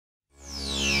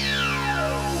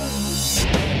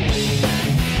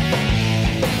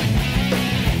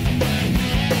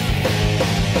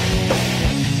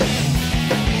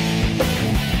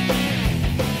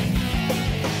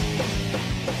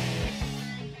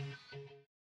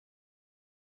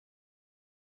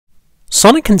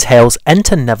Sonic and Tails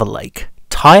enter Nether Lake,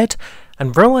 tired,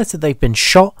 and realise that they've been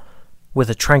shot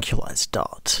with a tranquilizer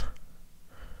dart.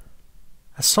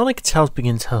 As Sonic and Tails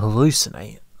begin to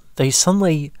hallucinate, they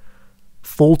suddenly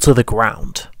fall to the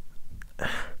ground.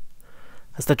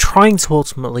 As they're trying to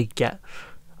ultimately get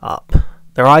up,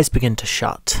 their eyes begin to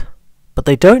shut, but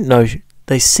they don't know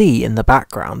they see in the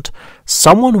background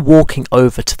someone walking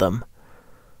over to them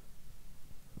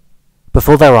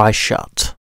before their eyes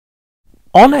shut.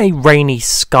 On a rainy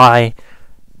sky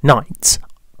night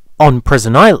on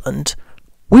Prison Island,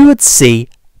 we would see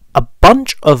a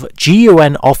bunch of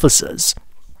GUN officers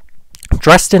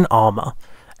dressed in armour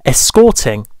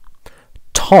escorting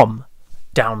Tom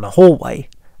down the hallway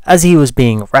as he was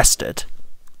being arrested,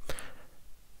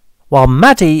 while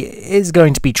Maddie is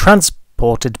going to be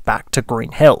transported back to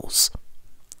Green Hills.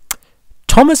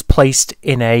 Tom is placed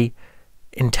in a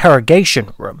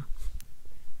interrogation room.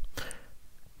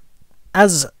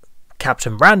 As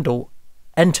Captain Randall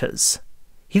enters,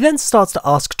 he then starts to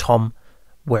ask Tom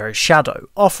where is Shadow,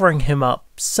 offering him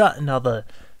up certain other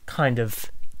kind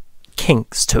of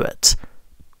kinks to it.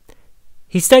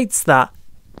 He states that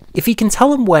if he can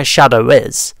tell him where Shadow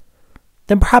is,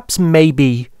 then perhaps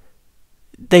maybe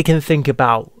they can think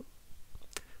about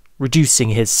reducing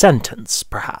his sentence,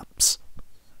 perhaps.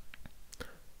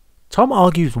 Tom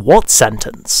argues, what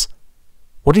sentence?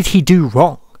 What did he do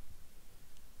wrong?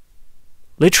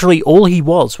 Literally all he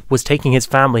was taking his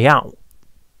family out.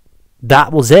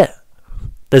 That was it.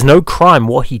 There's no crime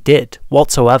what he did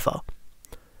whatsoever.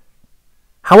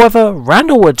 However,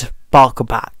 Randall would bark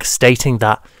back, stating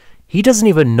that he doesn't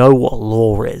even know what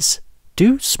law is.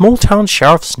 Do small town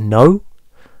sheriffs know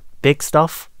big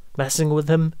stuff messing with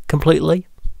him completely?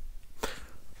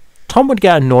 Tom would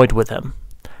get annoyed with him.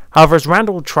 However, as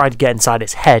Randall tried to get inside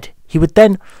his head, he would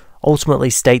then ultimately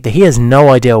state that he has no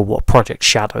idea what Project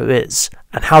Shadow is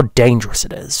and how dangerous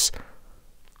it is.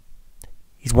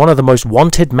 He's one of the most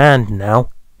wanted men now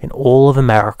in all of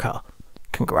America.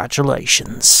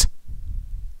 Congratulations.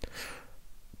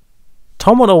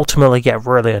 Tom would ultimately get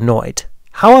really annoyed.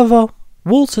 However,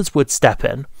 Walters would step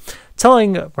in,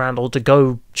 telling Randall to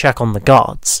go check on the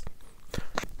guards.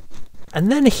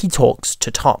 And then he talks to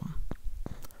Tom.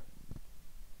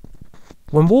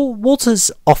 When Walters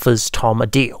offers Tom a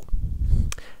deal,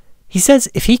 he says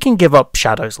if he can give up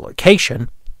Shadow's location,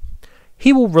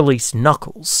 he will release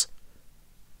Knuckles.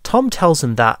 Tom tells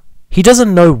him that he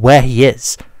doesn't know where he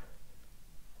is.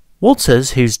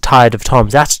 Walters, who's tired of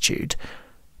Tom's attitude,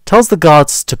 tells the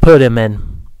guards to put him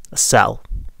in a cell.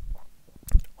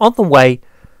 On the way,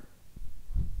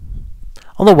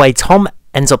 Tom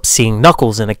ends up seeing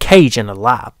Knuckles in a cage in a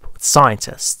lab with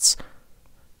scientists.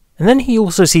 And then he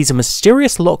also sees a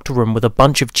mysterious locked room with a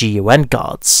bunch of GUN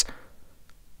guards.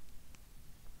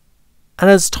 And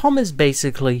as Tom is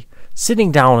basically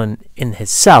sitting down in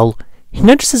his cell, he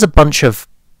notices a bunch of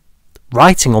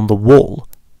writing on the wall.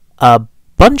 A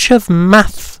bunch of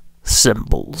math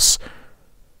symbols.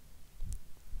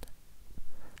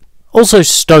 Also,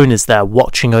 Stone is there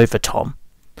watching over Tom,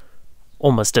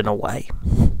 almost in a way.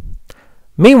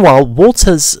 Meanwhile,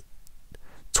 Walters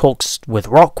talks with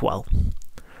Rockwell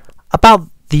about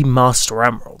the Master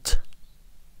Emerald,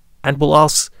 and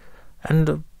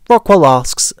Rockwell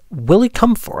asks, will he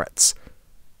come for it?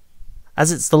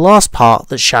 As it's the last part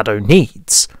that Shadow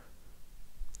needs.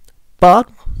 But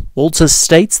Walters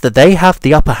states that they have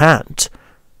the upper hand.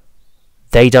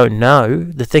 They don't know.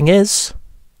 The thing is,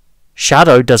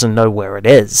 Shadow doesn't know where it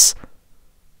is.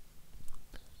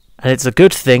 And it's a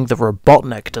good thing that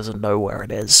Robotnik doesn't know where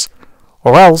it is,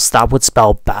 or else that would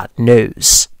spell bad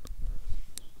news.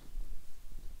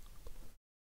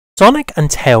 Sonic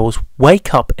and Tails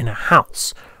wake up in a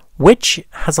house which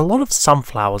has a lot of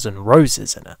sunflowers and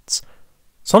roses in it.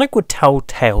 Sonic would tell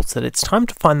Tails that it's time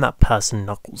to find that person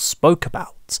Knuckles spoke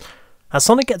about. As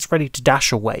Sonic gets ready to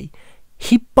dash away,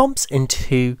 he bumps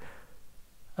into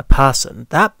a person,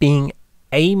 that being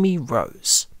Amy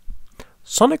Rose.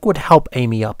 Sonic would help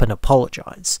Amy up and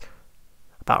apologise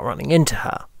about running into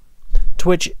her, to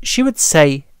which she would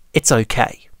say it's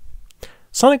okay.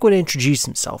 Sonic would introduce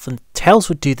himself and Tails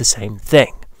would do the same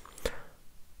thing.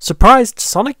 Surprised,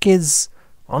 Sonic is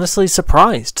honestly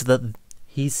surprised that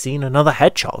he's seen another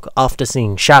hedgehog after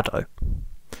seeing Shadow.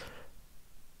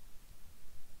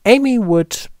 Amy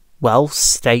would,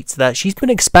 state that she's been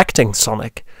expecting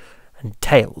Sonic and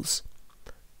Tails,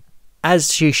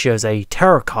 as she shows a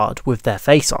tarot card with their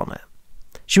face on it.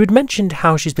 She would mention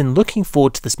how she's been looking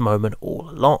forward to this moment all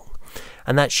along,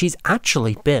 and that she's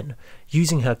actually been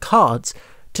using her cards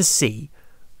to see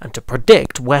and to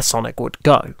predict where Sonic would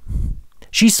go.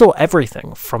 She saw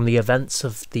everything from the events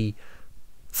of the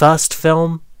first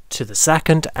film to the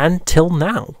second and till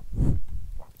now.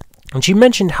 And she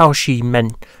mentioned how she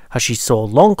saw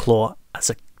Longclaw as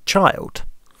a child.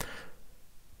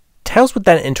 Tails would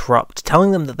then interrupt,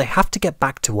 telling them that they have to get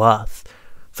back to Earth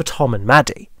for Tom and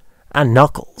Maddie, and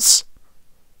Knuckles.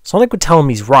 Sonic would tell him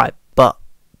he's right, but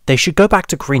they should go back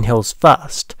to Green Hills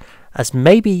first, as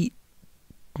maybe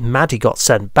Maddie got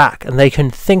sent back and they can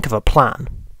think of a plan.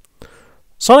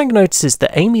 Sonic notices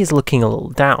that Amy is looking a little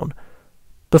down,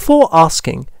 before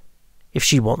asking if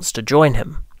she wants to join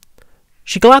him.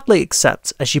 She gladly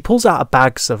accepts as she pulls out a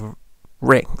bag of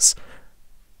rings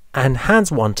and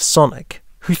hands one to Sonic,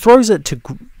 who throws it to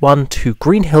one to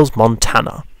Green Hills,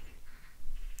 Montana,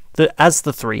 as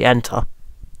the three enter.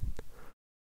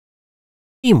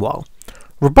 Meanwhile,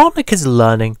 Robotnik is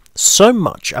learning so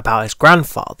much about his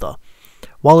grandfather,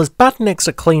 while his badniks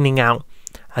are cleaning out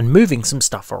and moving some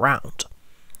stuff around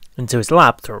into his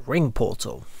lab through a ring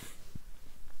portal.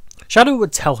 Shadow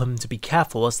would tell him to be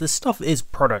careful as this stuff is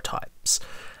prototypes,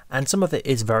 and some of it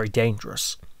is very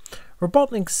dangerous.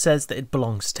 Robotnik says that it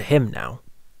belongs to him now.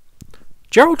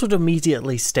 Gerald would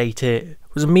immediately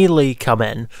come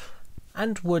in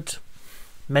and would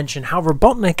mention how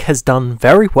Robotnik has done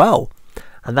very well,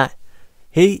 and that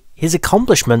his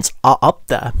accomplishments are up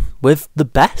there with the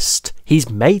best. He's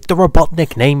made the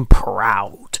Robotnik name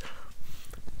proud.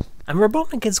 And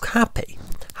Robotnik is happy.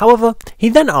 However, he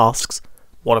then asks,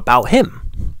 what about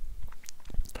him?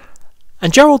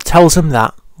 And Gerald tells him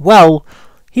that, well,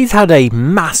 he's had a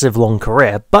massive long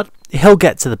career, but he'll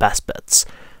get to the best bits.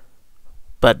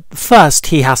 But first,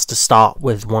 he has to start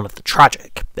with one of the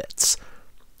tragic bits.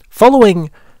 Following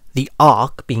the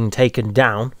Ark being taken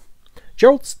down,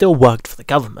 Gerald still worked for the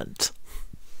government.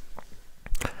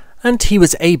 And he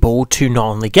was able to not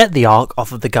only get the Ark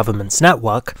off of the government's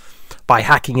network by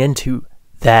hacking into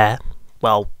their,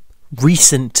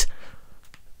 recent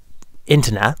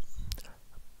internet,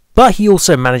 but he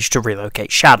also managed to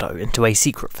relocate Shadow into a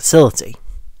secret facility.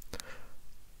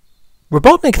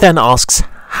 Robotnik then asks,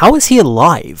 how is he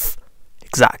alive,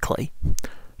 exactly?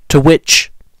 To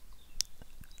which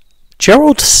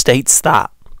Gerald states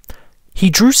that he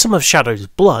drew some of Shadow's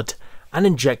blood and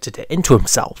injected it into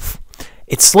himself.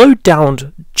 It slowed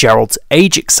down Gerald's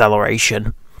age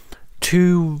acceleration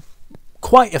to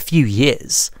quite a few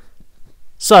years,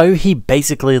 so he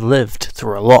basically lived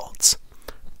through a lot.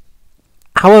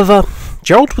 However,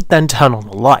 Gerald would then turn on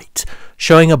a light,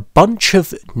 showing a bunch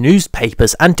of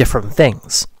newspapers and different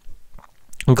things,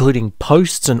 including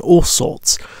posts and all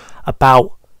sorts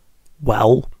about,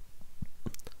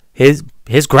 his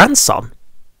grandson.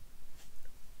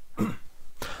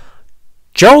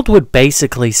 Gerald would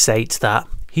basically state that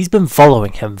he's been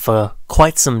following him for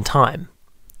quite some time,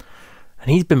 and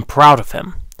he's been proud of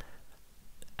him,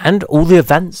 and all the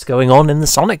events going on in the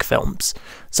Sonic films,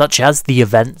 such as the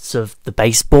events of the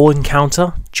baseball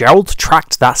encounter. Gerald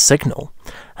tracked that signal,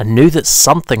 and knew that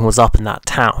something was up in that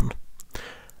town.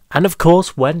 And of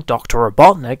course, when Dr.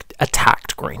 Robotnik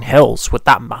attacked Green Hills with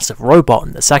that massive robot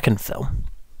in the second film.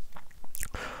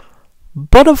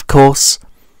 But of course,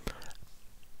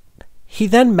 he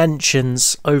then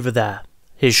mentions over there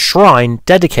his shrine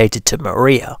dedicated to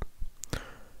Maria.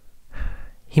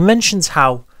 He mentions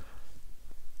how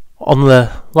on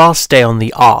the last day on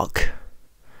the Ark,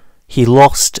 he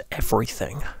lost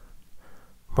everything.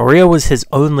 Maria was his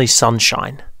only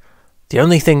sunshine, the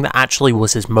only thing that actually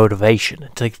was his motivation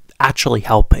to actually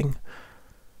helping.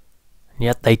 And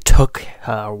yet they took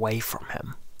her away from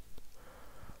him.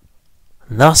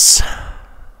 And thus,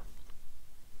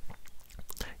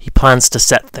 he plans to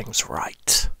set things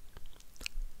right.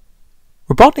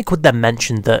 Robotnik would then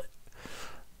mention that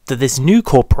this new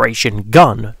corporation,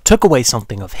 Gun, took away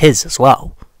something of his as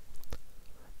well.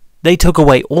 They took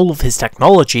away all of his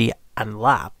technology and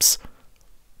labs,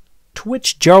 to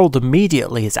which Gerald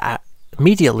immediately is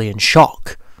in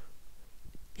shock.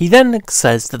 He then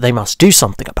says that they must do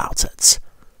something about it,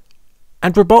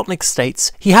 and Robotnik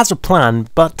states he has a plan,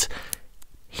 but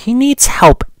he needs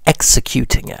help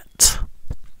executing it.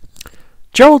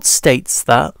 Gerald states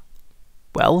that,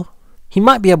 he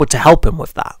might be able to help him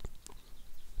with that.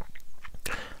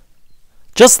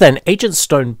 Just then, Agent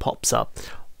Stone pops up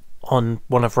on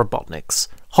one of Robotnik's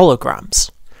holograms.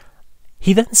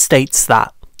 He then states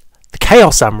that the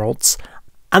Chaos Emeralds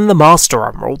and the Master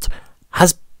Emerald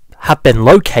have been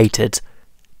located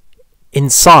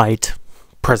inside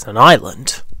Prison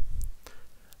Island.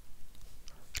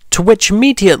 To which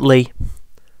immediately,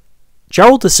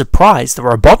 Gerald is surprised that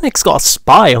Robotnik's got a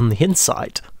spy on the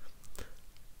inside.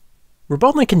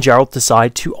 Robotnik and Gerald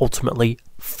decide to ultimately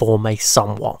form a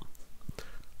somewhat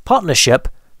partnership,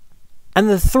 and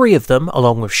the three of them,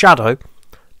 along with Shadow,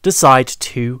 decide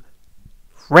to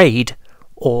raid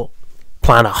or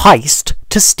plan a heist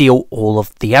to steal all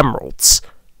of the emeralds.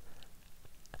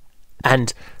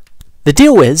 And the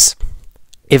deal is,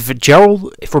 if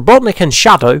Robotnik and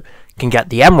Shadow can get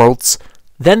the emeralds,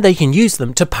 then they can use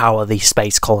them to power the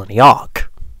Space Colony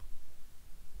Ark.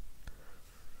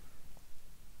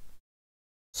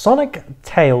 Sonic,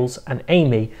 Tails, and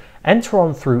Amy enter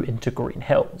on through into Green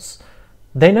Hills.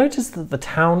 They notice that the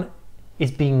town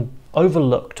is being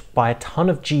overlooked by a ton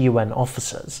of GUN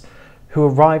officers who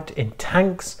arrived in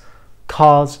tanks,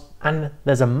 cars, and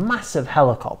there's a massive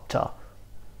helicopter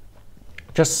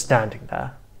just standing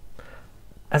there.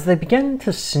 As they begin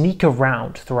to sneak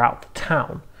around throughout the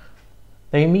town,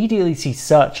 they immediately see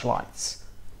searchlights.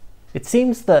 It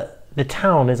seems that the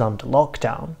town is under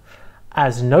lockdown,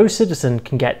 as no citizen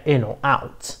can get in or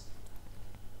out.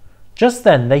 Just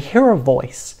then they hear a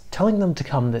voice telling them to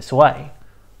come this way.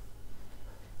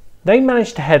 They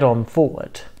manage to head on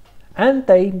forward, and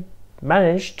they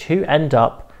manage to end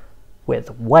up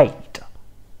with Wade.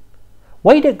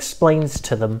 Wade explains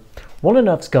to them what on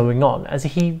earth's going on as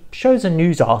he shows a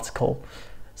news article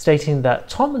stating that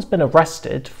Tom has been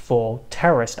arrested for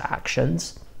terrorist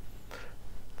actions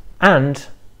and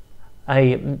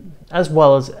as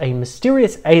well as a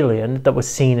mysterious alien that was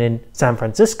seen in San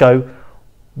Francisco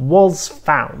was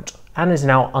found and is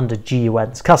now under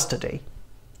GUN's custody.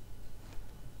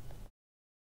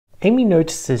 Amy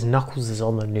notices Knuckles is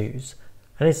on the news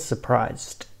and is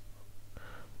surprised.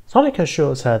 Sonic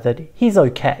assures her that he's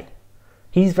okay.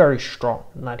 He's very strong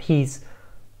and that he's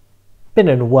been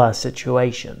in worse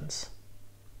situations.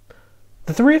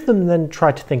 The three of them then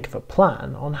try to think of a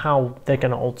plan on how they're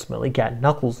going to ultimately get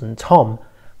Knuckles and Tom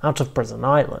out of Prison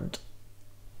Island.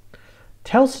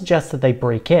 Tails suggests that they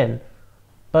break in,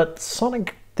 but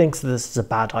Sonic thinks that this is a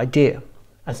bad idea,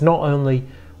 as not only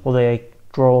will they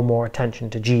draw more attention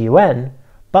to GUN,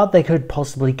 but they could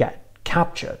possibly get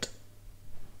captured.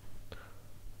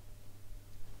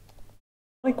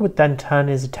 Sonic would then turn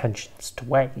his attentions to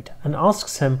Wade and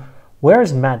asks him, "Where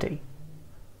is Maddie?"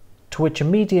 To which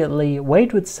immediately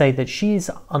Wade would say that she's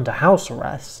under house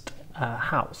arrest,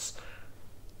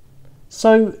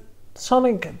 So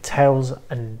Sonic, Tails,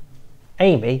 and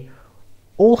Amy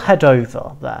all head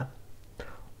over there,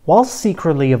 while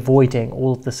secretly avoiding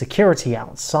all of the security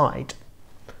outside.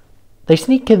 They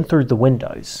sneak in through the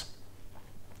windows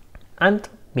and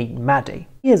meet Maddie.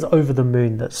 He is over the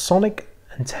moon that Sonic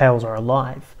and Tails are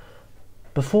alive.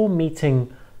 Before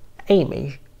meeting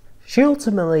Amy, she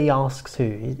ultimately asks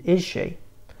who is she,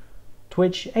 to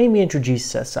which Amy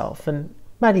introduces herself and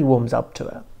Maddie warms up to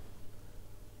it.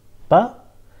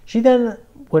 But she then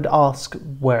would ask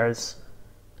where's,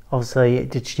 obviously,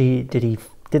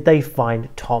 did they find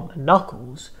Tom and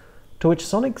Knuckles, to which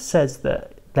Sonic says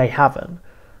that they haven't,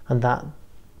 and that,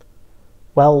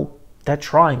 well, they're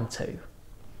trying to.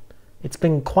 It's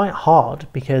been quite hard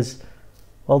because,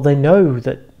 well, they know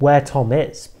that where Tom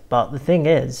is, but the thing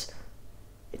is,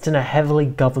 it's in a heavily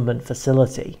government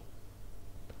facility,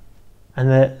 and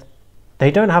that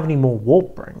they don't have any more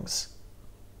warp rings.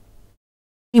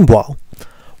 Meanwhile,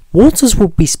 Walters will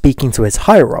be speaking to his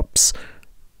higher-ups,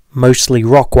 mostly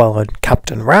Rockwell and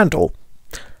Captain Randall,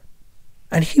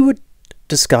 and he would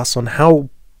discuss on how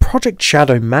Project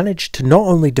Shadow managed to not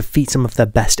only defeat some of their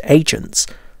best agents,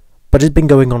 but has been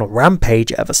going on a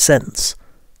rampage ever since.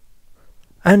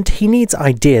 And he needs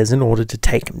ideas in order to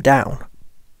take him down.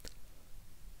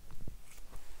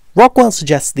 Rockwell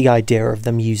suggests the idea of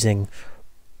them using,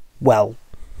 well,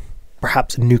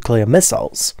 perhaps nuclear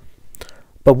missiles.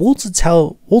 But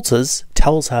Walters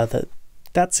tells her that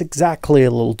that's exactly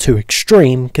a little too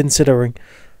extreme, considering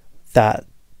that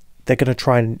they're going to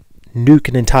try and nuke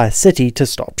an entire city to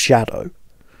stop Shadow.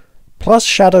 Plus,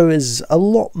 Shadow is a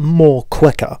lot more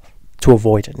quicker to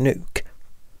avoid a nuke.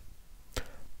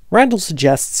 Randall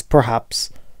suggests perhaps,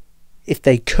 if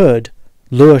they could,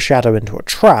 lure Shadow into a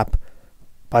trap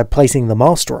by placing the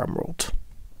Master Emerald.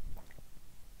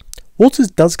 Walters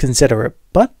does consider it,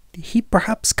 but he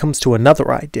perhaps comes to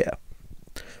another idea.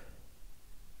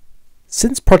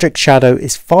 Since Project Shadow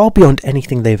is far beyond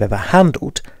anything they've ever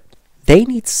handled, they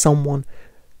need someone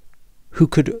who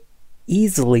could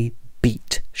easily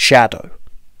beat Shadow.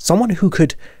 Someone who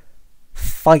could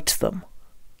fight them.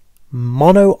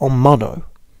 Mono on mono.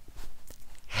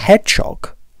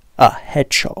 Hedgehog. A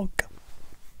hedgehog.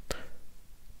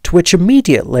 To which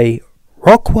immediately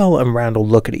Rockwell and Randall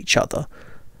look at each other,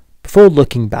 before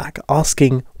looking back,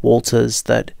 asking Walters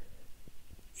that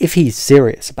if he's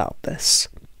serious about this.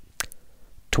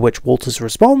 To which Walters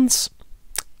responds,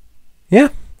 "Yeah,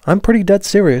 I'm pretty dead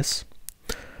serious.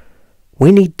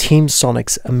 We need Team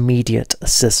Sonic's immediate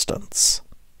assistance."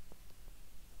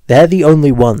 They're the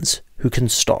only ones who can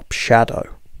stop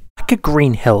Shadow. Back at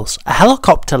Green Hills, a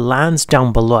helicopter lands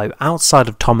down below outside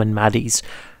of Tom and Maddie's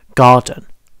garden.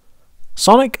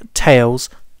 Sonic, Tails,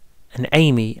 and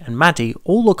Amy and Maddie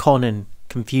all look on in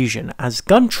confusion as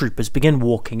gun troopers begin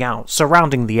walking out,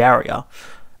 surrounding the area.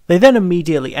 They then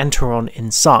immediately enter on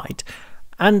inside,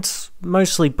 and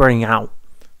mostly bring out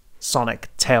Sonic,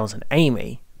 Tails, and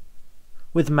Amy,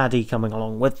 with Maddie coming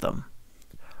along with them.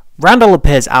 Randall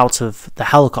appears out of the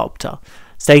helicopter,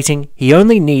 stating he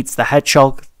only needs the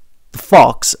hedgehog, the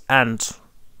fox, and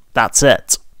that's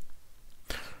it.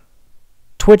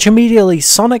 To which immediately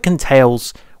Sonic and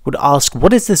Tails would ask,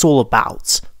 "What is this all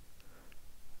about?"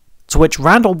 To which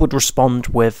Randall would respond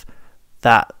with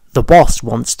that the boss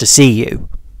wants to see you.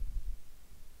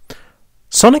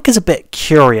 Sonic is a bit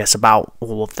curious about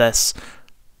all of this,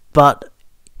 but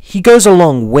he goes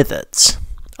along with it,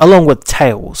 along with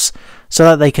Tails, so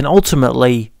that they can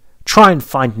ultimately try and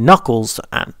find Knuckles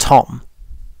and Tom.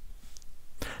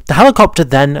 The helicopter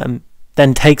then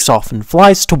takes off and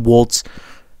flies towards,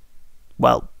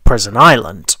 well, Prison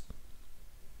Island.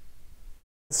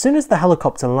 As soon as the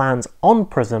helicopter lands on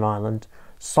Prison Island,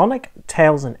 Sonic,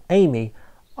 Tails, and Amy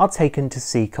are taken to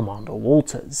see Commander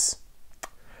Walters,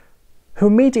 who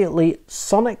immediately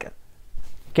Sonic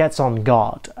gets on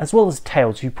guard, as well as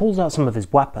Tails, who pulls out some of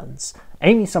his weapons.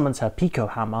 Amy summons her Pico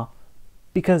Hammer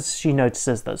because she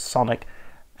notices that Sonic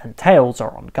and Tails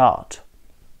are on guard.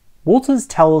 Walters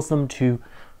tells them to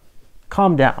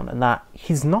calm down and that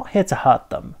he's not here to hurt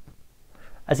them,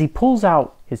 as he pulls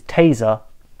out his taser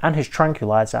and his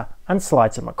tranquilizer and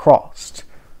slides them across.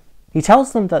 He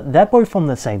tells them that they're both on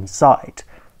the same side,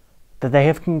 that they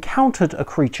have encountered a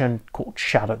creature called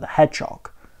Shadow the Hedgehog,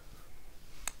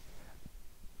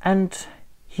 and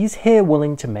he's here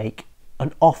willing to make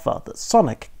an offer that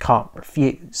Sonic can't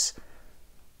refuse.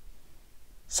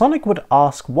 Sonic would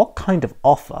ask what kind of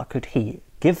offer could he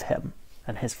give him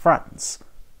and his friends.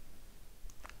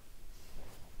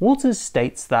 Walters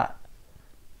states that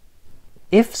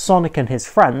if Sonic and his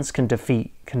friends can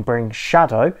bring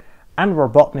Shadow and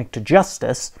Robotnik to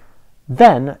justice,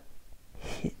 then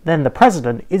the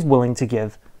president is willing to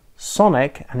give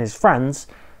Sonic and his friends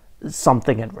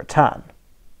something in return.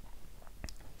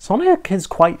 Sonic is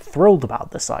quite thrilled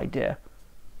about this idea.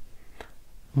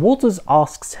 Walters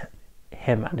asks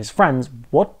him and his friends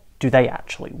what do they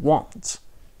actually want,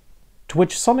 to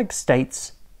which Sonic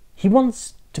states he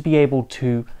wants to be able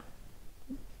to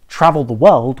travel the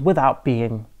world without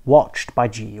being watched by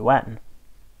GUN.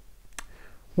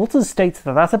 Walters states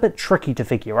that that's a bit tricky to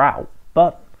figure out,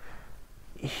 but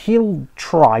he'll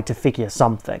try to figure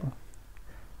something.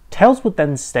 Tails would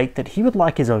then state that he would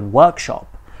like his own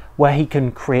workshop, where he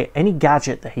can create any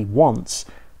gadget that he wants,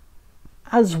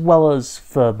 as well as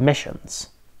for missions.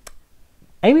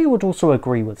 Amy would also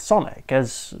agree with Sonic,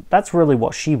 as that's really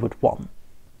what she would want.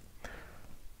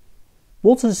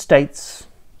 Walters states,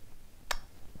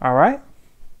 alright,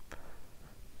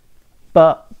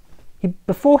 but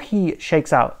before he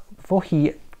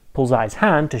pulls out his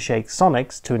hand to shake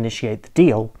Sonic's to initiate the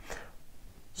deal,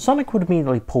 Sonic would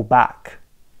immediately pull back,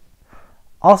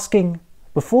 asking,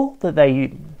 before that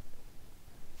they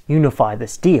unify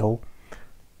this deal,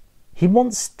 he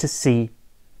wants to see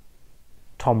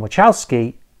Tom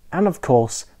Wachowski and, of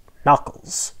course,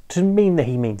 Knuckles, to mean that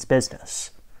he means business.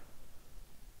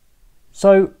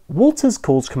 So Walters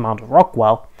calls Commander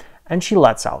Rockwell, and she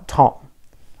lets out Tom.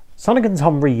 Sonic and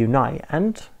Tom reunite,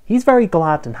 and he's very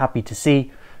glad and happy to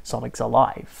see Sonic's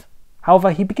alive.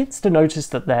 However, he begins to notice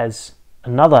that there's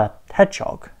another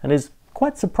hedgehog, and is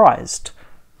quite surprised.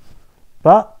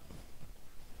 But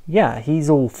yeah, he's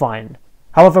all fine.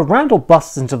 However, Randall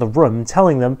busts into the room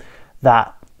telling them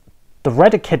that the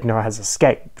Red Echidna has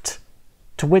escaped,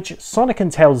 to which Sonic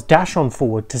and Tails dash on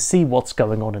forward to see what's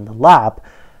going on in the lab,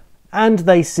 and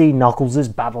they see Knuckles is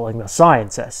battling the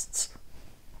scientists.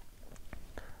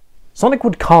 Sonic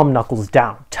would calm Knuckles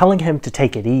down, telling him to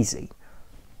take it easy,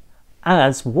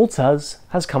 as Walters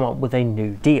has come up with a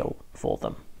new deal for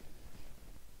them.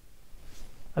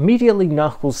 Immediately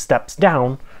Knuckles steps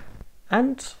down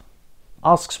and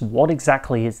asks what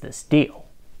exactly is this deal.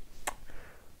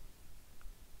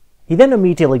 He then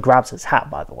immediately grabs his hat,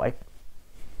 by the way.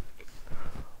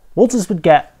 Walters would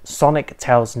get Sonic,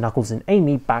 Tails, Knuckles and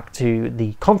Amy back to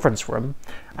the conference room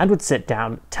and would sit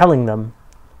down telling them,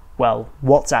 well,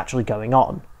 what's actually going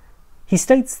on. He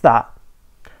states that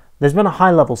there's been a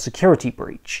high-level security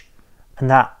breach and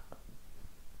that,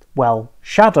 well,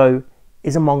 Shadow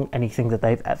is among anything that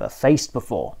they've ever faced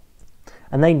before,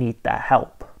 and they need their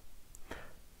help.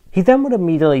 He then would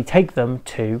immediately take them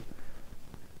to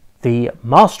the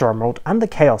Master Emerald and the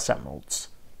Chaos Emeralds,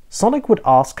 Sonic would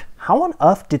ask how on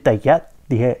earth did they get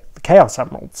the Chaos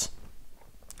Emeralds?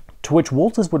 To which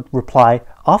Walters would reply,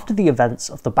 after the events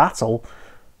of the battle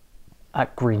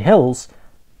at Green Hills,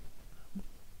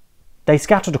 they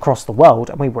scattered across the world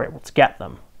and we were able to get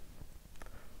them.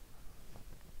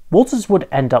 Walters would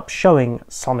end up showing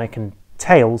Sonic and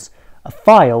Tails a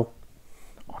file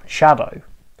on Shadow,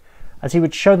 as he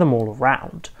would show them all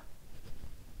around.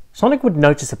 Sonic would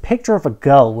notice a picture of a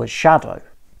girl with Shadow.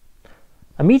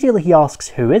 Immediately he asks,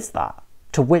 "Who is that?"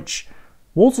 To which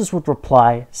Walters would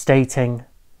reply, stating,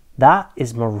 "That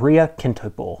is Maria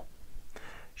Kintobor.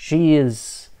 She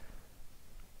is,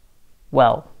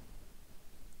 well,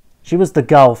 she was the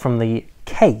girl from the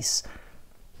case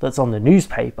that's on the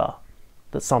newspaper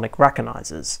that Sonic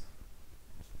recognizes."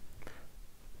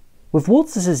 With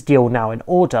Walters' deal now in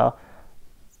order,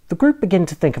 the group begin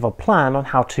to think of a plan on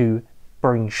how to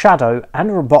bring Shadow and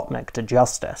Robotnik to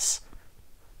justice.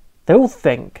 They all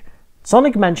think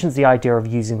Sonic mentions the idea of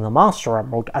using the Master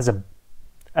Emerald as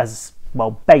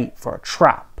bait for a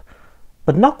trap,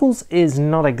 but Knuckles is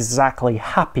not exactly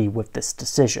happy with this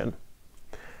decision,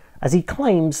 as he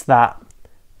claims that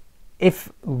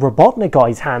if Robotnik got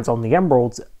his hands on the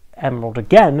emerald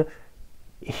again,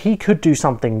 he could do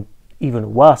something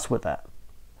even worse with it.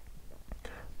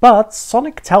 But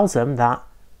Sonic tells him that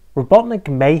Robotnik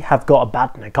may have got a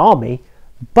Badnik army,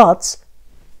 but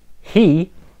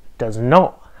he does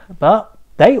not. But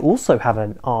they also have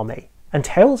an army, and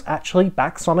Tails actually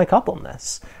backs Sonic up on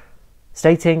this,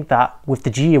 stating that with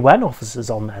the GUN officers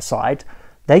on their side,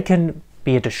 they can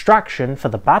be a distraction for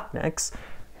the Badniks,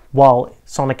 while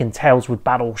Sonic and Tails would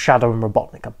battle Shadow and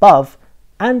Robotnik above,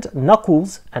 and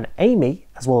Knuckles and Amy,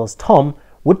 as well as Tom,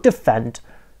 would defend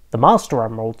the Master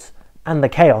Emeralds and the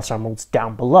Chaos Emeralds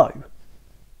down below.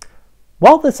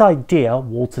 While this idea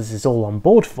Walters is all on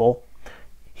board for,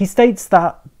 he states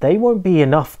that they won't be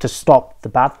enough to stop the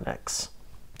Badniks.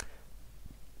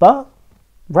 But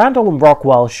Randall and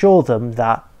Rockwell assure them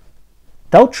that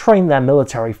they'll train their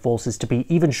military forces to be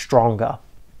even stronger.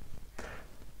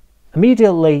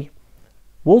 Immediately,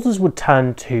 Walters would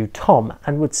turn to Tom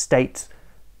and would state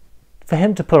for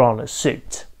him to put on a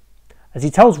suit, as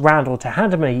he tells Randall to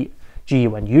hand him a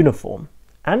GUN uniform,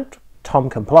 and Tom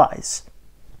complies.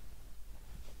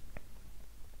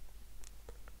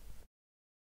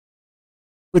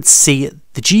 Would see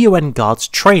the GUN guards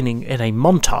training in a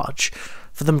montage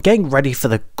for them getting ready for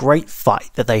the great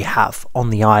fight that they have on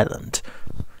the island.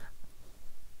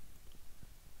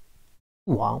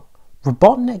 Meanwhile,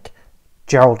 Robotnik,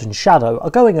 Gerald and Shadow are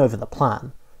going over the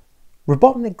plan.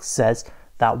 Robotnik says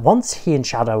that once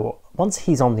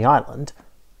he's on the island,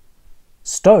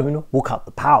 Stone will cut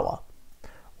the power,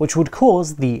 which would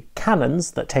cause the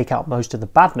cannons that take out most of the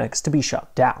Badniks to be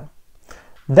shut down.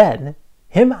 Then,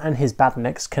 him and his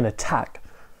Badniks can attack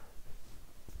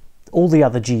all the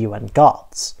other GUN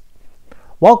guards,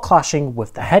 while clashing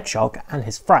with the Hedgehog and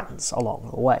his friends along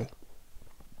the way.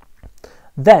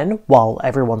 Then, while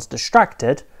everyone's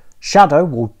distracted, Shadow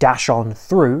will dash on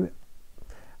through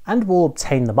and will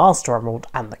obtain the Master Emerald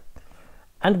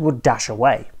and would dash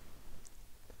away.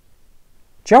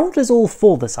 Gerald is all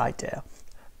for this idea,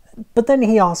 but then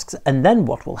he asks, and then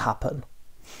what will happen?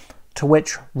 To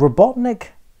which Robotnik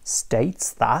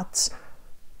states that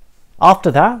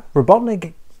after that,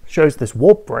 Robotnik shows this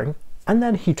warp ring, and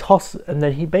then he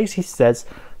basically says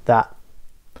that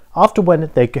after when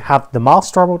they have the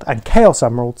Master Emerald and Chaos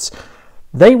Emeralds,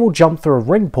 they will jump through a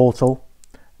ring portal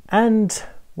and,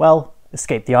 well,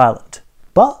 escape the island.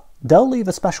 But they'll leave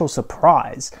a special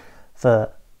surprise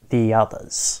for the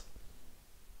others.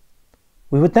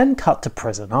 We would then cut to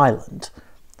Prison Island,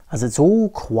 as it's all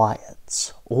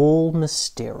quiet, all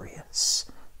mysterious.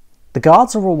 The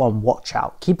guards are all on watch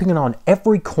out, keeping an eye on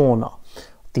every corner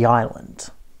of the island.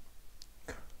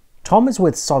 Tom is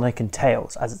with Sonic and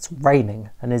Tails as it's raining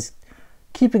and is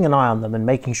keeping an eye on them and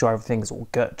making sure everything's all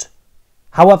good.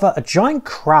 However, a giant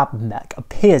crab mech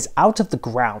appears out of the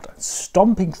ground and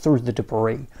stomping through the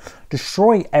debris,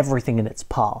 destroying everything in its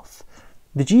path.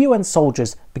 The GUN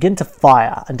soldiers begin to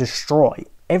fire and destroy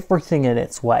everything in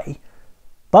its way,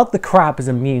 but the crab is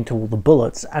immune to all the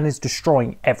bullets and is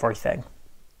destroying everything.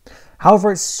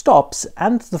 However, it stops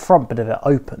and the front bit of it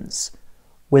opens,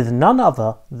 with none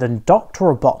other than Dr.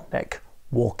 Robotnik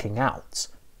walking out.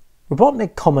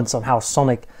 Robotnik comments on how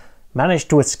Sonic managed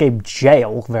to escape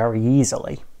jail very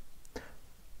easily,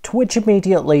 to which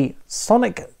immediately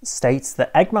Sonic states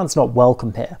that Eggman's not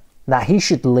welcome here, and that he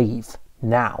should leave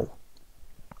now.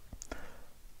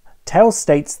 Tails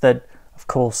states that, of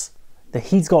course, that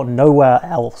he's got nowhere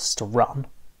else to run.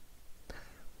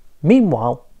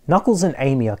 Meanwhile, Knuckles and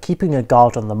Amy are keeping a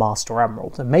guard on the Master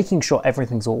Emerald and making sure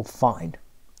everything's all fine.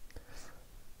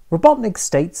 Robotnik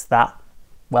states that,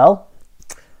 well,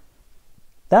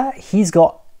 that he's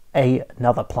got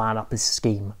another plan up his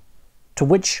scheme, to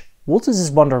which Walters is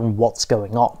wondering what's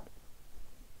going on.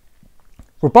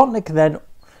 Robotnik then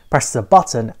presses a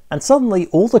button and suddenly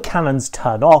all the cannons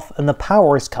turn off and the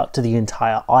power is cut to the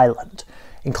entire island,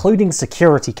 including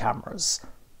security cameras.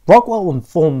 Rockwell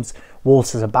informs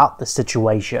Walters about the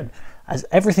situation as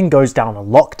everything goes down a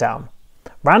lockdown.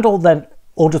 Randall then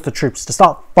orders the troops to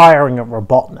start firing at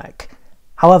Robotnik.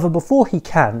 However, before he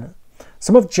can,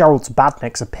 some of Gerald's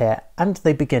badniks appear and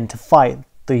they begin to fight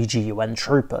the GUN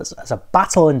troopers as a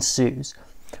battle ensues,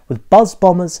 with buzz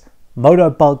bombers,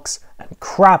 motobugs, and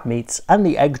crab meats and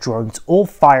the egg drones all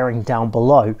firing down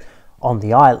below on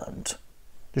the island,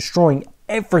 destroying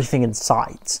everything in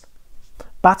sight,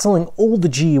 battling all the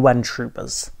GUN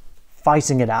troopers,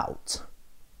 fighting it out.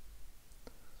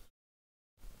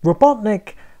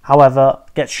 Robotnik, however,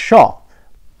 gets shot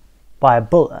by a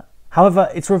bullet. However,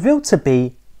 it's revealed to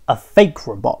be a fake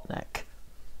Robotnik,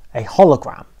 a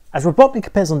hologram, as Robotnik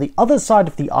appears on the other side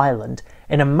of the island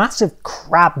in a massive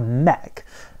crab mech,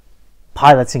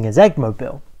 piloting his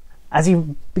Eggmobile, as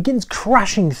he begins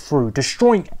crashing through,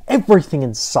 destroying everything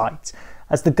in sight,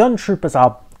 as the gun troopers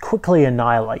are quickly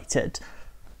annihilated.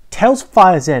 Tails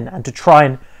fires in and to try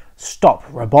and stop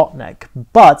Robotnik,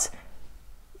 but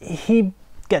he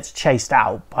gets chased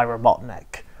out by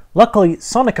Robotnik. Luckily,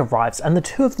 Sonic arrives and the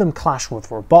two of them clash with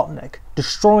Robotnik,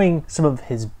 destroying some of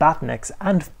his badniks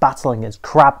and battling his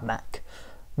crab mech,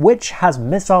 which has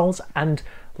missiles and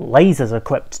lasers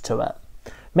equipped to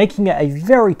it, making it a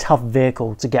very tough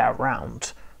vehicle to get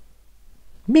around.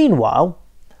 Meanwhile,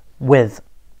 with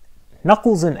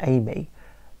Knuckles and Amy,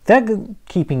 they're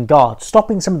keeping guard,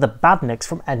 stopping some of the badniks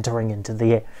from entering into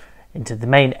the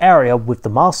main area with the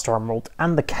Master Emerald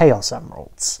and the Chaos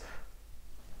Emeralds.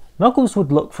 Knuckles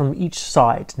would look from each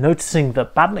side, noticing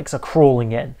that badniks are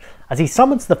crawling in, as he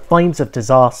summons the Flames of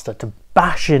Disaster to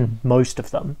bash in most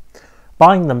of them,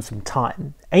 buying them some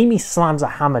time. Amy slams a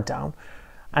hammer down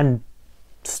and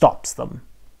stops them.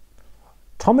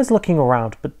 Tom is looking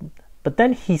around, but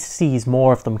then he sees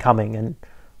more of them coming and,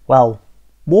 well,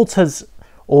 Walters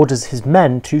orders his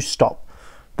men to stop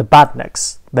the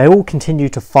badniks. They all continue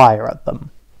to fire at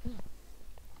them.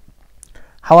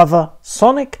 However,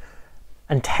 Sonic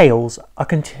and Tails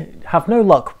have no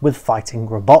luck with fighting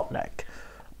Robotnik,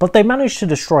 but they manage to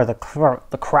destroy the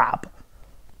crab.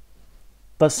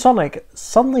 But Sonic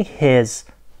suddenly hears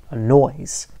a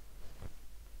noise.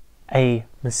 A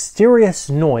mysterious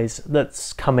noise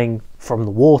that's coming from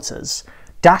the waters,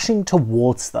 dashing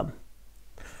towards them.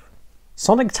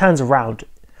 Sonic turns around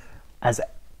as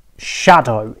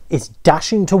Shadow is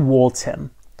dashing towards him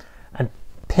and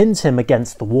pins him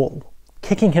against the wall,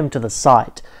 kicking him to the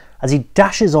side as he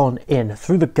dashes on in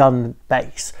through the gun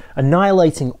base,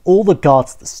 annihilating all the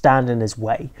guards that stand in his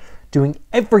way, doing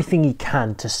everything he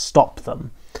can to stop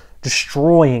them,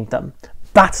 destroying them,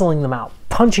 battling them out,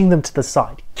 punching them to the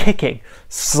side, kicking,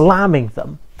 slamming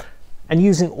them, and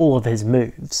using all of his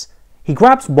moves. He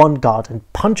grabs one guard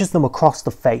and punches them across the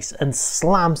face and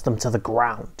slams them to the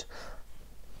ground.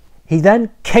 He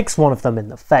then kicks one of them in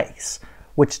the face,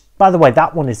 which, by the way,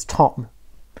 that one is Tom.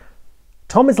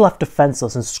 Tom is left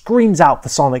defenseless and screams out for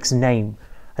Sonic's name,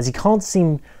 as he can't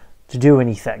seem to do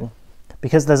anything,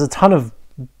 because there's a ton of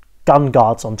gun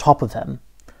guards on top of him.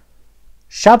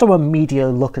 Shadow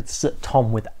immediately looks at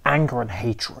Tom with anger and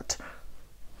hatred.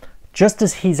 Just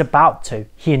as he's about to,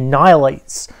 he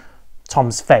annihilates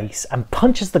Tom's face and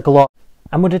punches the glove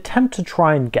and would attempt to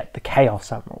try and get the Chaos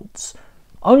Emeralds,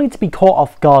 only to be caught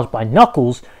off guard by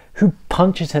Knuckles, who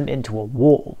punches him into a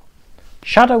wall.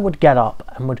 Shadow would get up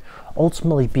and would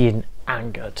ultimately be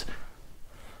angered,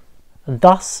 and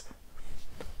thus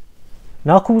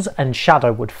Knuckles and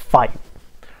Shadow would fight,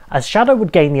 as Shadow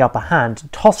would gain the upper hand,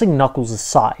 tossing Knuckles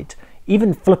aside,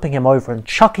 even flipping him over and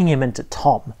chucking him into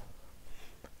Tom.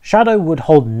 Shadow would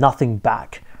hold nothing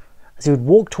back, as he would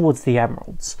walk towards the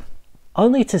emeralds,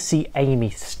 only to see Amy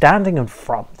standing in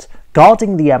front,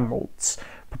 guarding the emeralds,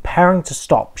 preparing to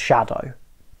stop Shadow.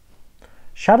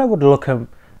 Shadow would look at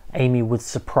Amy with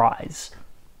surprise,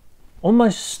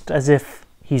 almost as if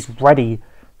he's ready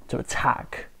to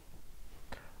attack.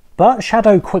 But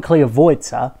Shadow quickly avoids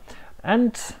her,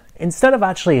 and instead of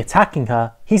actually attacking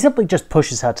her, he simply just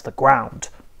pushes her to the ground,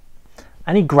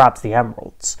 and he grabs the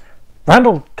emeralds.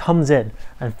 Randall comes in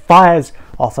and fires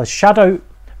off as Shadow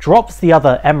drops the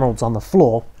other emeralds on the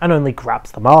floor and only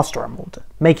grabs the Master Emerald,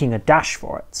 making a dash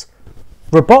for it.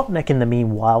 Robotnik, in the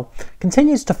meanwhile,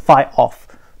 continues to fight off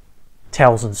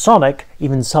Tails and Sonic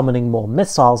even summoning more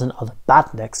missiles and other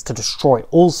badniks to destroy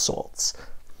all sorts,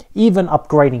 even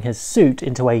upgrading his suit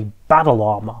into a battle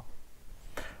armor.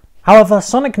 However,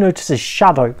 Sonic notices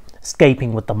Shadow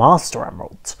escaping with the Master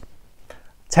Emerald.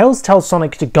 Tails tells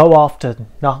Sonic to go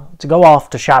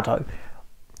after Shadow,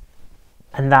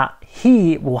 and that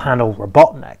he will handle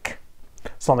Robotnik.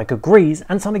 Sonic agrees,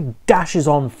 and Sonic dashes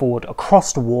on forward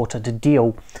across the water to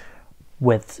deal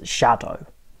with Shadow.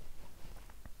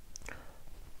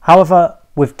 However,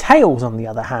 with Tails on the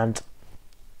other hand,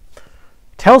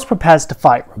 Tails prepares to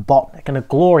fight Robotnik in a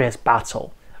glorious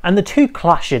battle, and the two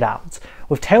clash it out,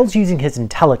 with Tails using his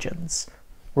intelligence.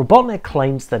 Robotnik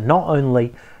claims that not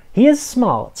only he is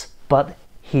smart, but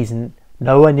he's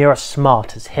nowhere near as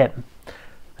smart as him,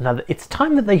 and that it's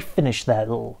time that they finish their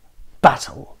little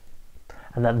battle,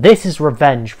 and that this is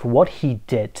revenge for what he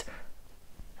did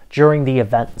during the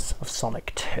events of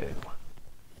Sonic 2,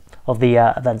 of the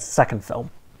events of the second film.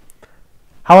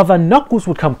 However, Knuckles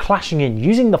would come clashing in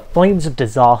using the Flames of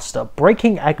Disaster,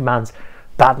 breaking Eggman's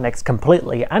badniks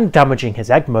completely and damaging his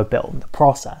Eggmobile in the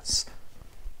process.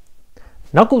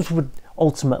 Knuckles would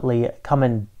ultimately come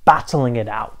in battling it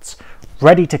out,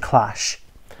 ready to clash,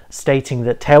 stating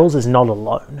that Tails is not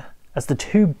alone, as the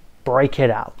two break it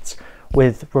out,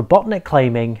 with Robotnik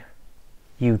claiming,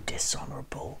 "You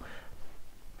dishonorable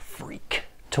freak,"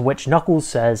 to which Knuckles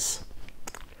says,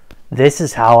 "This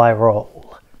is how I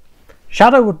roll."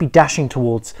 Shadow would be dashing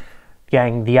towards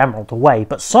getting the emerald away,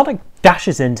 but Sonic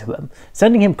dashes into him,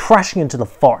 sending him crashing into the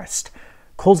forest,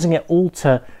 causing it all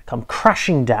to come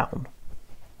crashing down.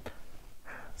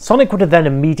 Sonic would then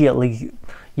immediately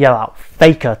yell out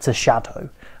 "Faker" to Shadow,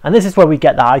 and this is where we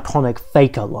get that iconic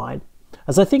 "Faker" line,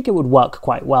 as I think it would work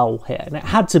quite well here, and it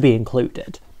had to be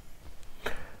included.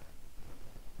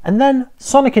 And then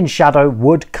Sonic and Shadow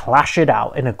would clash it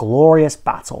out in a glorious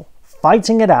battle,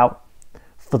 fighting it out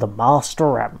for the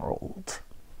Master Emerald.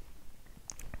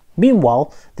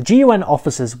 Meanwhile, the GUN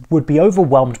officers would be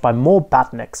overwhelmed by more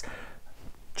badniks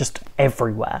just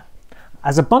everywhere,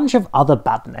 as a bunch of other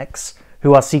badniks,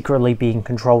 who are secretly being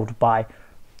controlled by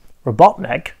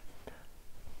Robotnik,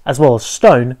 as well as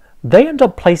Stone, they end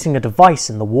up placing a device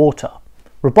in the water.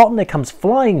 Robotnik comes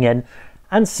flying in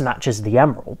and snatches the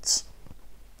emeralds.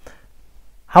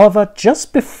 However,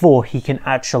 just before he can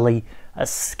actually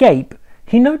escape,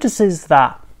 he notices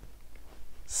that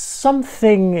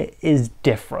something is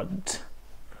different.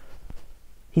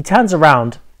 He turns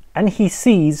around and he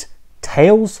sees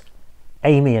Tails,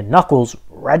 Amy and Knuckles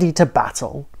ready to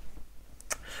battle.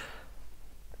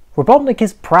 Robotnik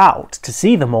is proud to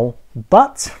see them all,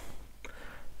 but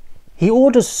he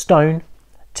orders Stone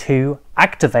to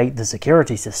activate the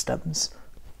security systems,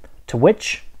 to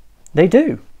which they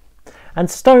do. And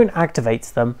Stone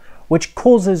activates them, which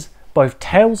causes both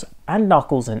Tails and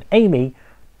Knuckles and Amy,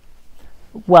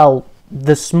 well,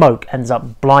 the smoke ends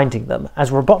up blinding them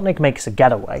as Robotnik makes a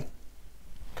getaway.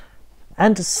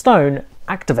 And Stone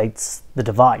activates the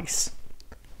device.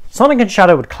 Sonic and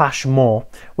Shadow would clash more,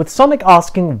 with Sonic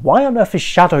asking why on earth is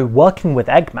Shadow working with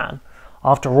Eggman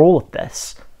after all of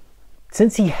this,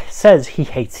 since he says he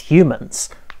hates humans.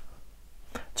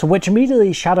 To which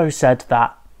immediately Shadow said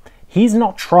that he's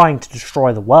not trying to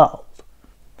destroy the world,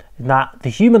 and that the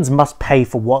humans must pay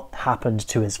for what happened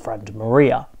to his friend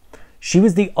Maria. She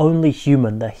was the only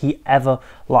human that he ever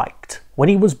liked. When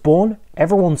he was born,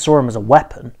 everyone saw him as a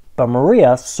weapon, but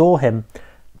Maria saw him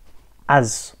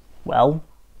as, well,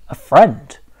 a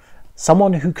friend,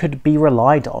 someone who could be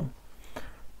relied on.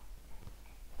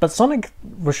 But Sonic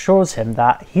reassures him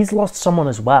that he's lost someone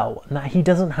as well, and that he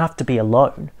doesn't have to be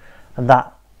alone, and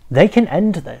that they can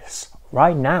end this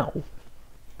right now, and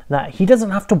that he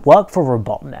doesn't have to work for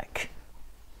Robotnik,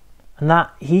 and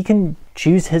that he can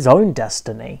choose his own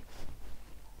destiny.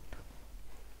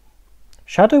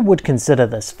 Shadow would consider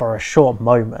this for a short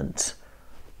moment,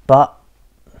 but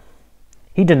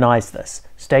he denies this,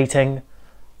 stating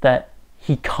that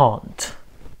he can't,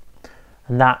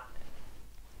 and that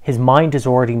his mind is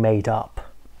already made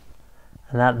up,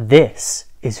 and that this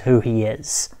is who he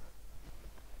is,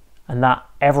 and that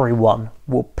everyone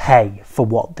will pay for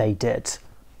what they did.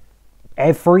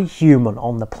 Every human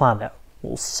on the planet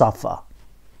will suffer.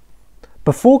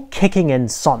 Before kicking in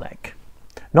Sonic,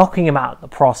 knocking him out in the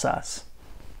process.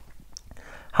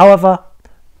 However,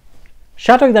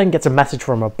 Shadow then gets a message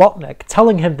from Robotnik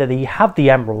telling him that he have the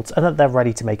emeralds and that they're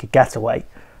ready to make a getaway.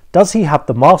 Does he have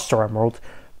the Master Emerald?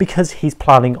 Because he's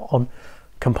planning on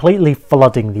completely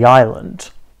flooding the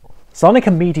island. Sonic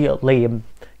immediately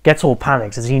gets all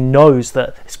panicked as he knows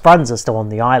that his friends are still on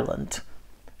the island.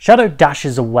 Shadow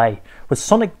dashes away, with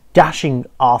Sonic dashing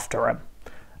after him,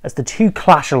 as the two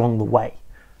clash along the way.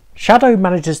 Shadow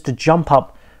manages to jump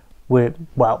up with,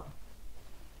 well,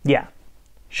 yeah.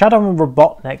 Shadow and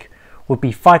Robotnik would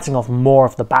be fighting off more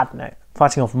of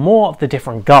the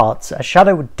different guards, as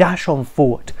Shadow would dash on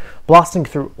forward, blasting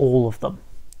through all of them.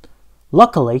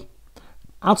 Luckily,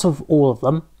 out of all of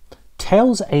them,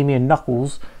 Tails, Amy and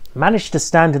Knuckles managed to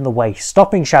stand in the way,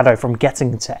 stopping Shadow from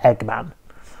getting to Eggman.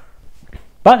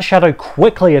 But Shadow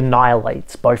quickly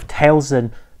annihilates both Tails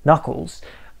and Knuckles,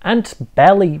 and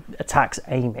barely attacks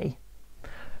Amy.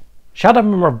 Shadow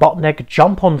and Robotnik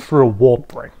jump on through a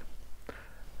warp ring.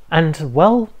 And,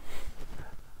 well,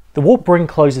 the warp ring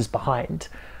closes behind.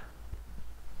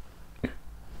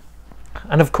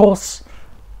 And of course,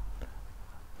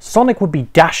 Sonic would be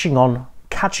dashing on,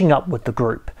 catching up with the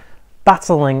group,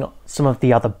 battling some of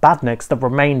the other badniks that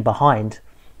remain behind,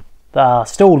 that are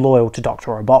still loyal to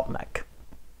Dr. Robotnik.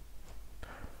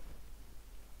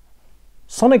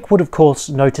 Sonic would of course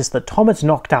notice that Tom is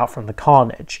knocked out from the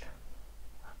carnage,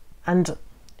 and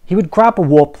he would grab a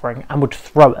warp ring and would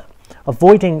throw it,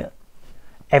 avoiding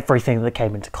everything that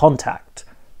came into contact,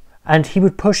 and he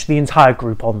would push the entire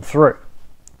group on through.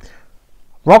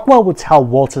 Rockwell would tell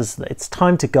Walters that it's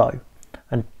time to go,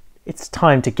 and it's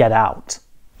time to get out.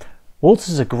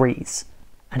 Walters agrees,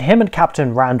 and him and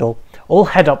Captain Randall all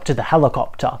head up to the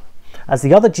helicopter, as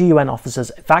the other GUN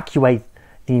officers evacuate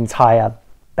the entire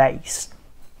base.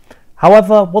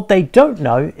 However, what they don't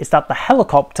know is that the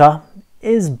helicopter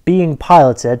is being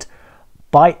piloted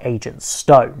by Agent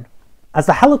Stone. As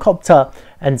the helicopter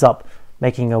ends up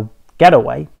making a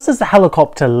getaway, as the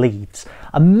helicopter leaves,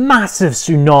 a massive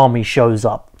tsunami shows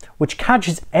up, which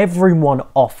catches everyone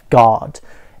off guard.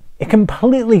 It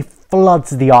completely floods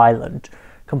the island,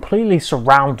 completely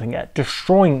surrounding it,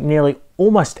 destroying nearly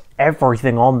almost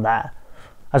everything on there,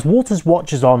 as Walters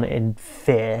watches on in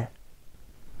fear.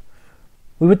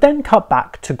 We would then cut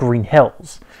back to Green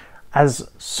Hills, as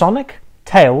Sonic,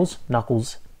 Tails,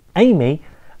 Knuckles, Amy,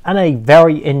 and a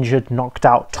very injured, knocked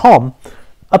out Tom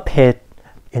appear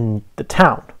in the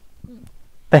town.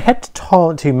 They head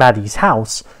to Maddie's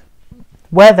house,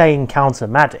 where they encounter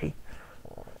Maddie.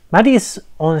 Maddie is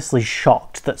honestly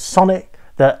shocked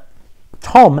that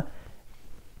Tom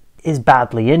is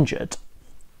badly injured.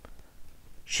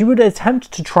 She would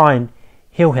attempt to try and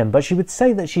heal him, but she would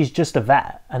say that she's just a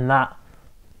vet, and that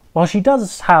while she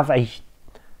does have a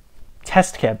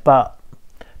test kit, but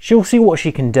she'll see what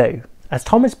she can do, as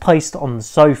Tom is placed on the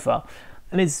sofa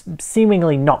and is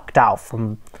seemingly knocked out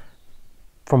from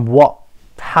what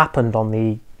happened on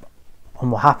the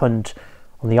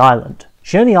island.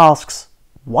 She only asks,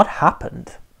 what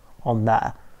happened on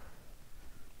there?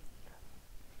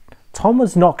 Tom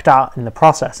was knocked out in the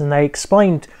process, and they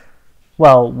explained,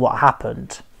 well, what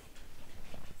happened.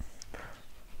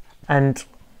 And,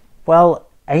 well,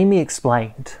 Amy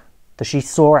explained that she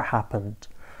saw it happen,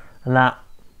 and that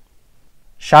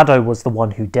Shadow was the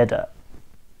one who did it.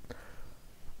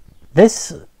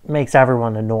 This makes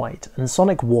everyone annoyed, and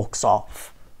Sonic walks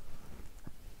off.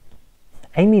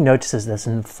 Amy notices this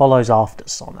and follows after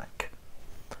Sonic,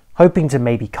 hoping to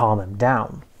maybe calm him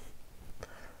down.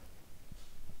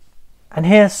 And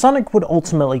here, Sonic would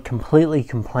ultimately completely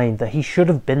complain that he should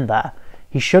have been there.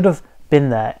 He should have been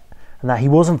there, and that he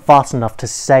wasn't fast enough to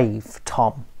save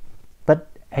Tom. But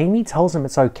Amy tells him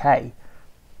it's okay,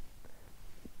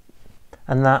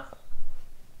 and that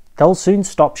they'll soon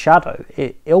stop Shadow.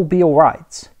 It'll be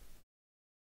alright.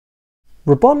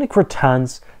 Robotnik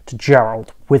returns to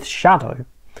Gerald with Shadow,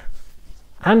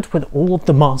 and with all of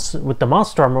the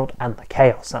Master Emerald and the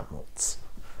Chaos Emeralds.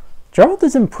 Gerald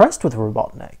is impressed with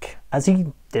Robotnik, as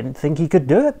he didn't think he could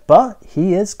do it, but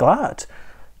he is glad.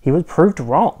 He was proved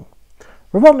wrong.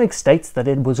 Robotnik states that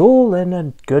it was all in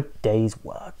a good day's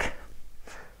work.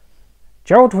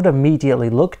 Gerald would immediately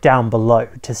look down below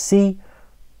to see,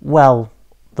 well,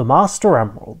 the Master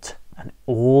Emerald and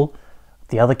all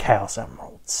the other Chaos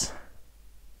Emeralds,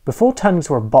 before turning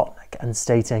to Robotnik and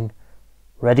stating,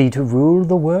 "Ready to rule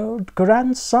the world,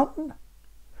 grandson?"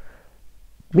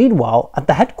 Meanwhile, at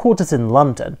the headquarters in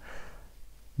London,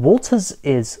 Walters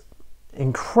is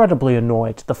incredibly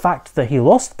annoyed at the fact that he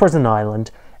lost Prison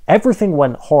Island, everything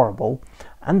went horrible,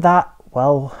 and that,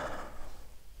 well,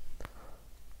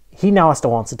 he now has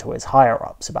to answer to his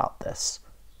higher-ups about this.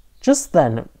 Just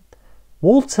then,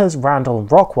 Walters, Randall,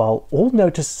 and Rockwell all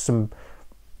notice some,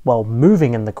 well,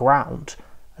 moving in the ground.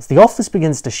 As the office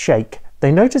begins to shake,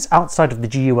 they notice outside of the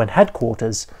GUN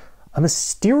headquarters, a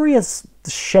mysterious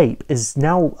shape is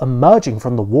now emerging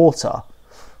from the water,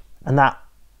 and that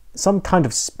some kind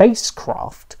of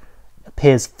spacecraft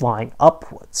appears flying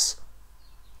upwards.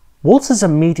 Walters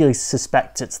immediately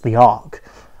suspects it's the Ark,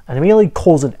 and immediately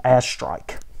calls an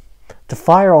airstrike to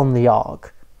fire on the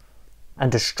Ark.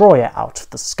 and destroy it out of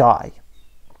the sky.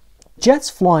 Jets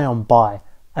fly on by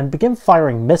and begin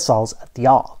firing missiles at the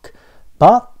Ark,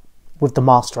 but with the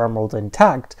Master Emerald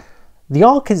intact, the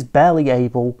Ark is barely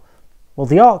able... Well,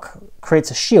 the Ark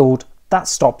creates a shield that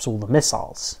stops all the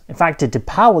missiles. In fact, it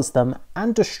depowers them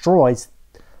and destroys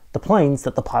the planes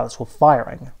that the pilots were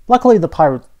firing. Luckily, the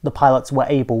pilots were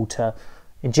able to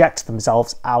eject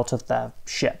themselves out of their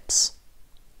ships.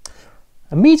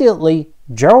 Immediately,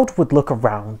 Gerald would look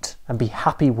around and be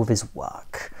happy with his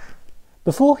work,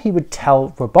 before he would tell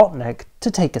Robotnik to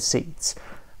take a seat,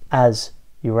 as,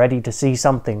 "You ready to see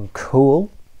something cool?"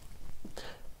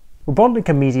 Robotnik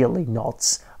immediately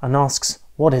nods and asks,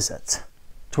 "What is it?"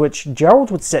 To which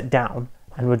Gerald would sit down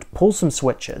and would pull some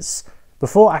switches,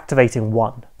 before activating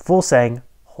one, before saying,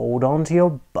 "Hold on to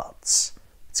your butts.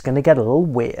 It's going to get a little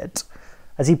weird."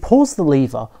 As he pulls the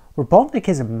lever, Robotnik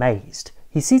is amazed.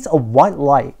 He sees a white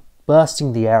light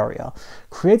bursting the area,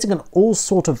 creating an all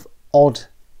sort of odd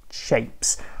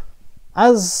shapes.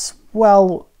 As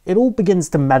well, it all begins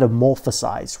to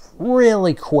metamorphosize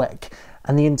really quick,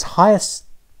 and the entire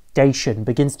station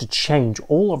begins to change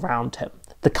all around him.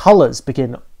 The colors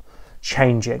begin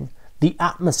changing, the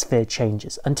atmosphere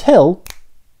changes, until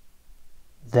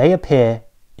they appear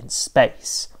in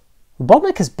space.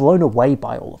 Robotnik is blown away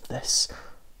by all of this,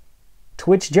 to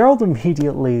which Gerald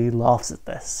immediately laughs at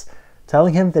this,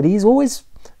 telling him that he's always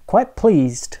quite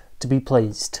pleased to be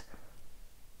pleased.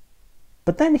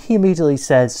 But then he immediately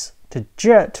says to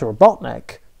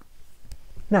Robotnik,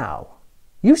 "Now,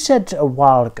 you said a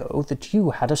while ago that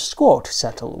you had a score to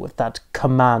settle with that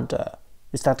commander.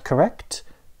 Is that correct?"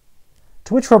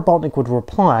 To which Robotnik would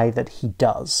reply that he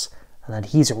does, and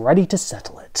that he's ready to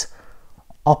settle it.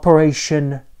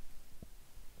 Operation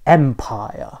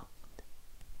Empire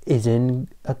is in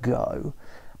a go,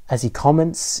 as he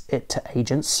comments it to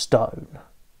Agent Stone.